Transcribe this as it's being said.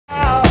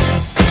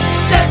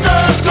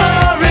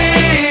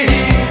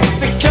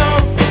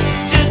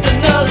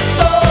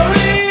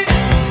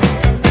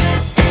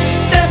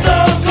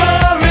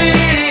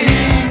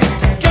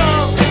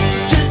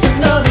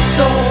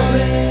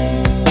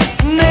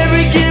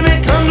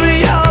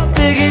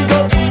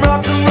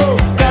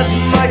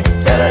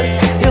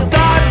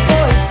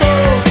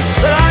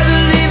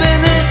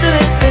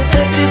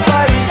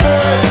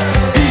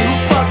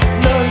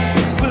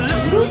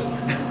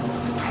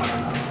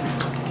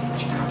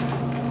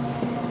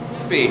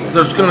be.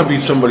 There's going to be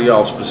somebody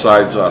else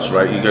besides us,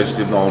 right? You guys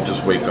didn't all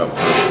just wake up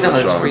for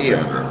No, Sean for and you.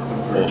 Zander.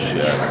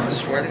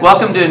 Bullshit.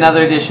 Welcome to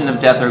another edition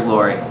of Death or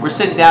Glory. We're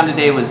sitting down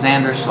today with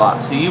Zander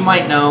Schloss, who you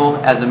might know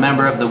as a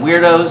member of the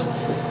Weirdos,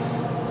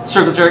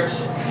 Circle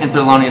Jerks, and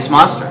Thelonious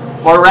Monster,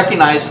 or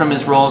recognized from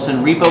his roles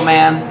in Repo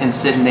Man and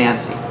Sid and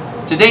Nancy.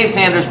 Today,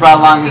 Zander's brought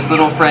along his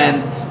little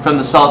friend from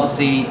the Salton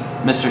Sea,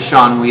 Mr.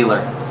 Sean Wheeler.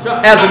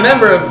 As a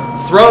member of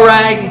Throw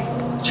Rag,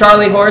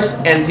 Charlie Horse,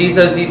 and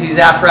Zizo ZZ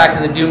Zaffrak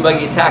and the Dune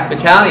Buggy Attack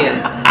Battalion,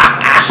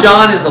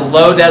 Sean is a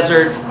low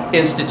desert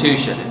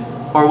institution.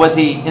 Or was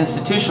he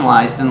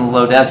institutionalized in the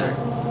low desert?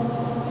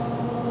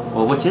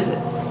 Well, which is it?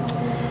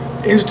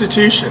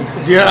 Institution.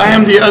 Yeah, I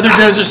am the other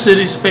desert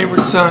city's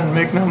favorite son,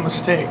 make no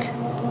mistake.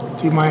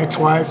 Dude, my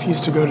ex-wife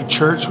used to go to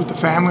church with the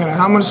family, and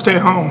I'm going to stay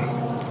home.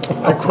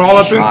 I crawl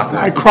up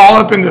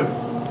in the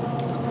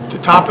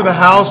top of the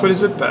house. What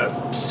is it? The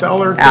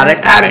cellar?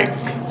 Attic.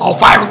 All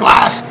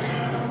fiberglass.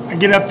 I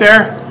get up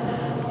there,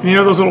 and you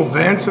know those little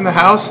vents in the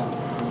house?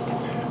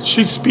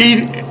 Shoot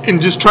speed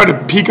and just try to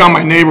peek on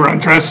my neighbor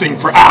undressing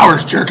for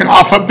hours, jerking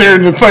off up there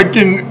in the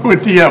fucking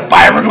with the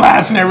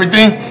fiberglass and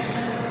everything.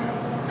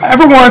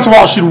 Every once in a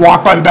while, she'd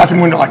walk by the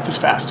bathroom window like this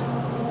fast.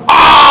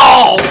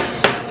 Oh!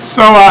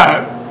 So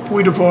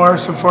we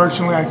divorced.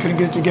 Unfortunately, I couldn't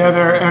get it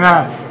together,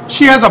 and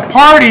she has a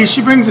party.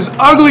 She brings this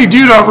ugly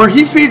dude over.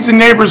 He feeds the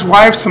neighbor's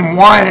wife some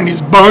wine, and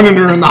he's boning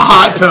her in the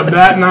hot tub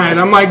that night.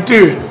 I'm like,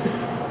 dude,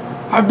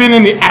 I've been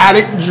in the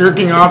attic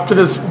jerking off to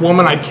this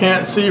woman I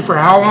can't see for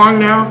how long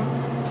now?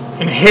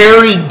 And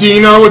hairy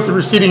Dino with the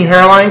receding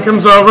hairline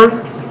comes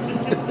over,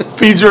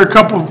 feeds her a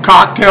couple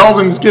cocktails,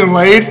 and is getting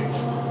laid.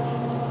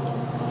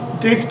 It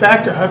dates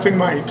back to huffing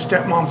my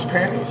stepmom's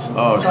panties.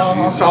 Oh,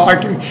 that's all I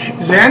can.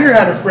 Xander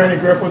had a friend he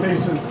grew up with. He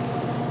used to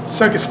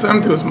suck his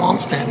thumb through his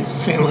mom's panties in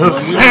St.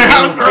 Louis.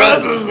 How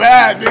gross is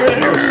that, dude?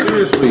 No,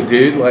 seriously,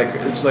 dude. Like,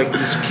 it's like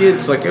these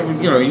kids, like,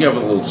 you know, you have a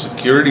little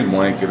security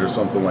blanket or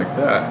something like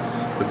that.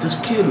 But this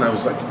kid, and I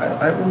was like,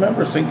 I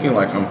remember thinking,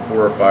 like, I'm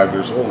 4 or 5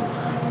 years old.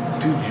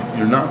 Dude,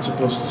 you're not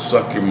supposed to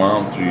suck your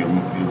mom through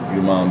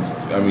your mom's,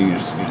 your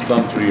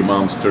thumb through your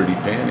mom's dirty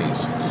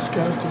panties. It's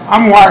disgusting.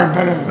 I'm wired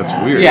better than that.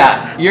 That's weird.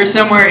 Yeah, you're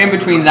somewhere in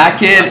between that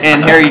kid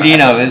and Harry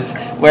Dino is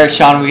where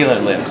Sean Wheeler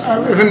lives. I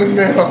live in the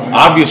middle.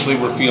 Obviously,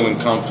 we're feeling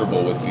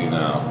comfortable with you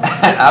now.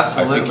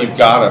 Absolutely. I think you've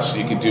got us.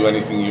 You can do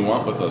anything you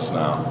want with us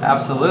now.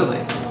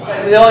 Absolutely.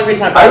 The only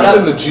reason I brought was up...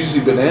 in the Juicy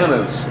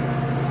Bananas.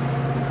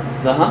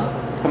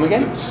 Come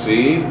again?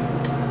 See?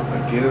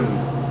 Again.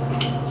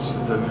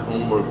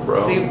 Homework, bro.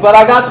 See, but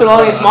I got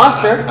Thelonious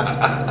Monster.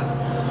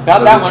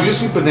 Got that one.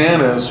 Juicy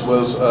Bananas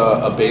was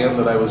a band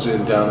that I was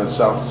in down in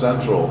South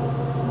Central.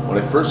 When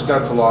I first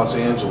got to Los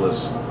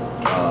Angeles,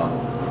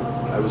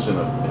 I was in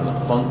a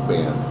funk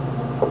band.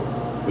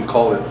 We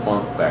called it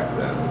funk back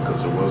then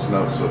because there was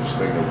no such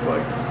thing as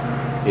like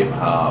hip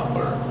hop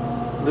but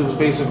it was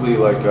basically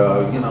like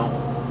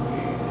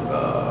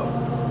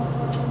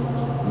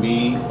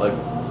me like.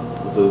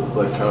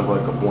 Like kind of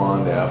like a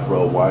blonde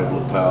afro, wide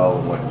lapel,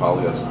 and like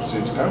polyester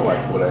suits, kind of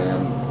like what I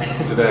am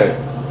today,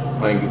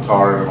 playing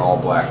guitar in an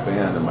all-black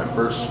band. And my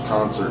first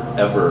concert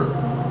ever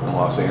in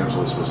Los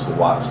Angeles was the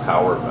Watts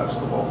Tower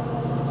Festival.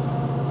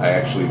 I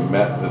actually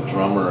met the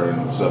drummer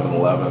in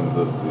 7-Eleven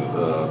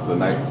the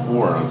night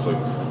before, and I was like,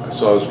 I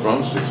saw his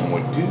drumsticks. I'm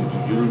like, dude,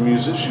 you're a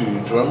musician,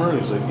 you're a drummer? And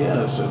he's like,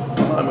 yeah. I said,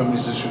 well, I'm a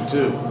musician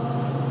too.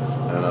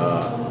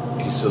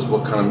 And he says,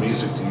 what kind of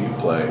music do you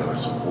play? And I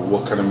said, well,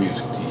 what kind of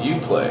music do you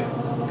play?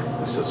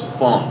 He says,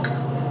 funk.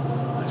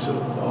 I said,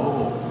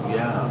 oh,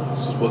 yeah.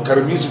 He says, what kind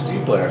of music do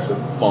you play? I said,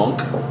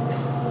 funk.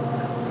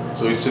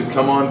 So he said,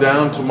 come on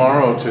down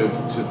tomorrow to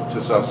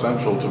South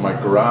Central, to my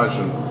garage,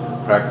 and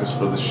practice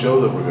for the show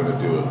that we're going to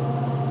do.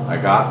 I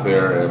got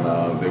there, and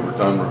they were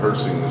done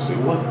rehearsing. They said,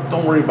 well,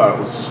 don't worry about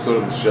it. Let's just go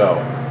to the show.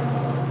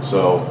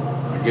 So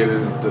I get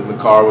in the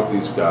car with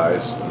these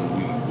guys,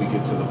 and we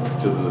get to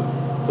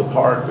the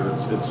park, and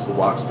it's the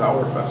Watts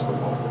Tower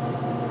Festival.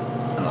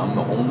 And I'm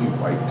the only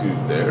white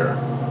dude there.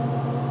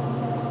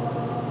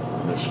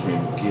 And they're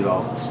screaming, get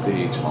off the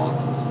stage,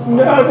 honky.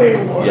 No, they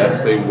weren't.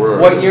 Yes, they were.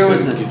 What year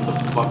was this? Get the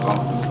fuck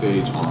off the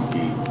stage,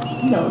 honky.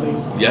 No, they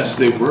weren't. Yes,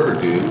 they were,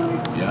 dude.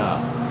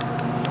 Yeah.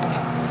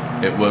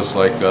 It was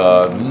like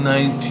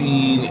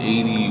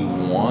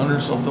 1981 or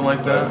something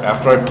like that.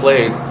 After I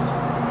played,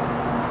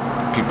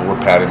 people were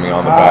patting me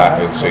on the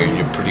back and saying,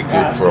 you're pretty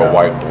good for a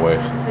white boy.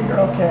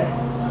 You're okay.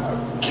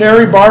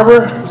 Carrie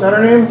Barber, is that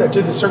her name? That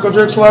did the Circle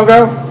Jerks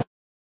logo?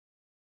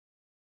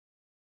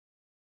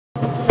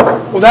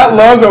 Well, that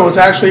logo was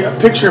actually a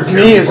picture of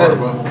me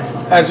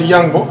as a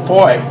young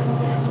boy.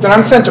 But then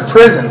I'm sent to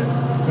prison,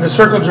 and the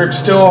Circle Jerks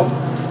still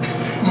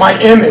my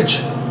image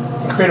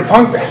and create a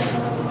punk band.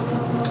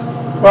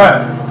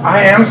 But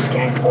I am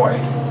Skank Boy,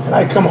 and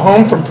I come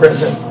home from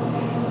prison,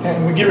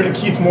 and we get rid of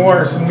Keith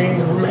Morris, and me and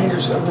the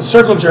remainders of the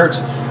Circle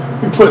Jerks,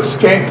 we put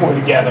Skank Boy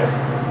together.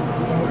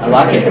 I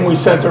like it. And we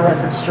set the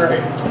record straight.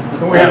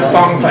 And we have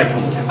songs like,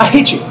 I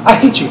hate you, I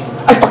hate you,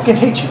 I fucking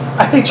hate you,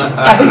 I hate you,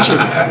 I hate you.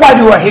 Why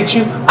do I hate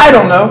you? I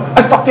don't know,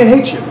 I fucking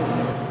hate you.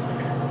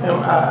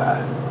 And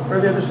what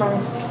are the other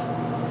songs?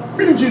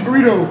 bean and cheese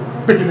burrito,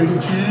 bacon, egg,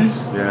 and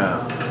cheese.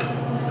 Yeah.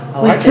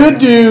 We could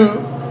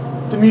do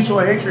the mutual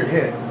hatred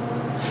hit.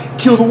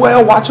 Kill the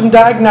whale, watch him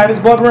die, ignite his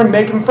blubber, and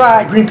make him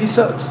fry. Green pea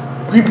sucks.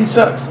 Green pea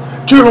sucks.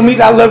 Turtle meat,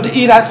 I love to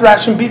eat. I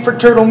thrash and beat for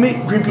turtle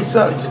meat. Green pea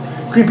sucks.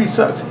 Green pea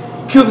sucks.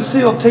 Kill the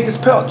seal, take his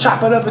pelt,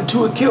 chop it up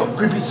into a kilt.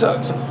 Green pea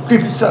sucks.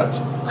 Green pea sucks.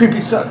 Green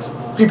pea sucks.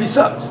 Green pea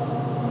sucks.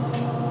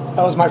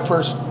 That was my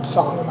first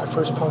song in my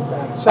first punk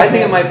band. I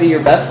think it might be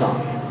your best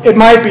song. It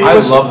might be. I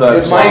love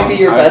that song. It might be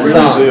your best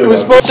song. Do. It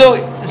was supposed So,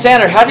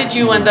 Zander, how did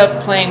you end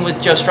up playing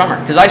with Joe Strummer?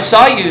 Because I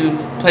saw you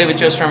play with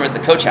Joe Strummer at the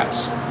Coach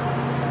House.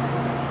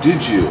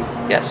 Did you?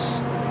 Yes.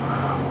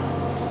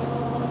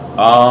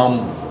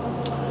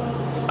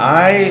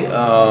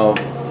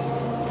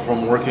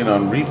 From working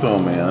on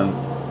Repo Man,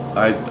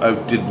 I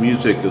did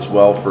music as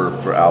well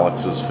for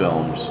Alex's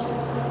films.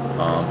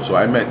 So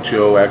I met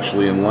Joe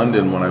actually in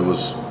London when I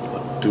was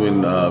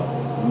doing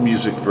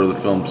music for the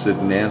film Sid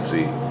and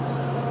Nancy.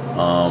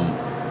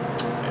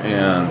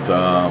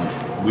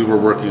 We were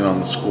working on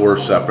the score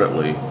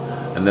separately.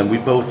 And then we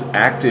both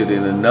acted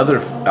in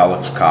another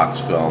Alex Cox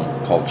film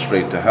called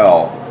Straight to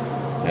Hell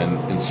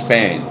in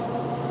Spain.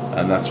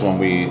 And that's when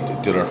we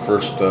did our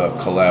first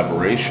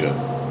collaboration.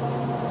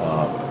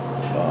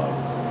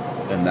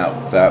 And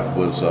that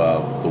was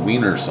the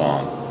Wiener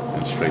song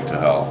in Straight to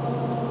Hell.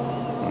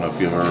 I don't know if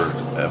you've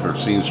ever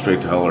seen Straight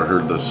to Hell or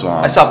heard this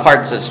song. I saw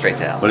parts of Straight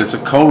to Hell. But it's a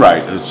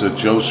co-write. It's a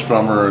Joe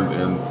Strummer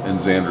and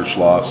Zander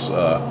Schloss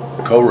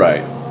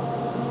co-write.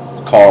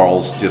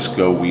 Carl's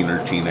Disco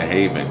Wiener Tina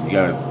Haven. You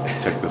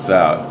gotta check this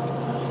out.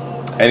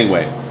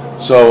 Anyway,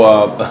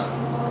 so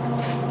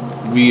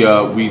we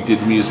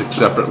did music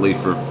separately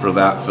for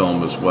that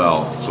film as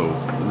well. So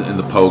and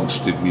the Pogues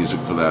did music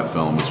for that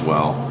film as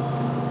well.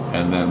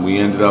 And then we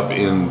ended up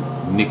in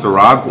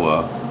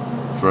Nicaragua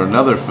for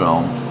another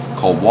film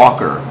called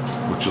Walker,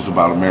 which is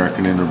about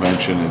American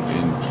intervention in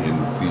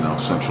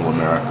Central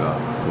America.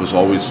 It was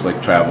always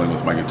like traveling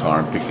with my guitar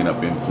and picking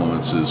up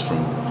influences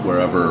from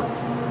wherever,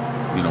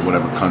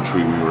 whatever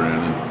country we were in.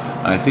 And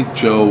I think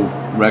Joe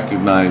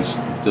recognized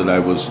that I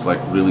was like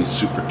really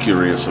super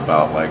curious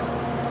about like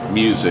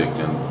music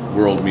and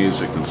world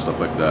music and stuff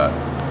like that.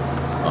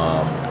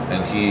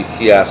 And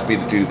he asked me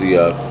to do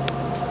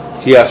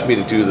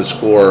the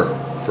score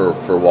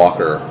for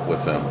Walker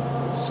with him.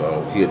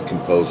 So he had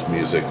composed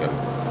music and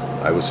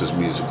I was his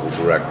musical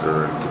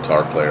director and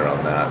guitar player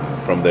on that.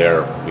 And from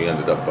there we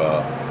ended up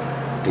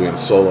doing a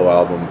solo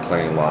album,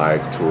 playing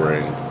live,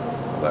 touring,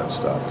 all that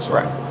stuff. So.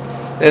 Right.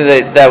 And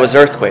that was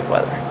earthquake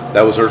weather.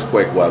 That was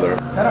earthquake weather.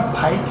 Is that a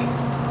pike?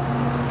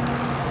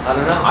 I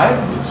don't know. I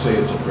would say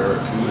it's a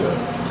barracuda.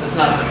 It's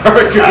not a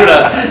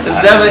barracuda.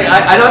 It's definitely,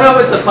 I don't know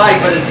if it's a pike,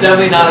 but it's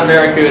definitely not a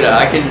barracuda.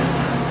 I can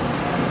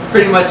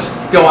pretty much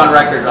go on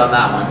record on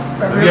that one.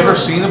 Have you ever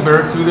seen a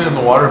barracuda in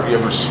the water? Have you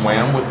ever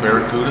swam with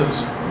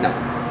barracudas? No.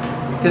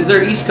 Because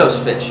they're East Coast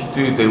fish.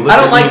 Dude, they look I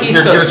don't like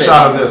East Coast Here's a fish.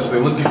 shot of this. They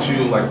look at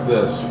you like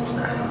this.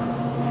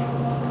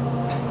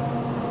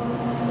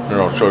 Here,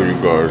 I'll show you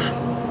guys.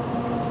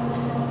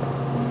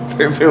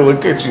 They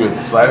look at you at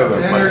the side of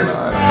their fucking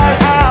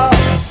eye.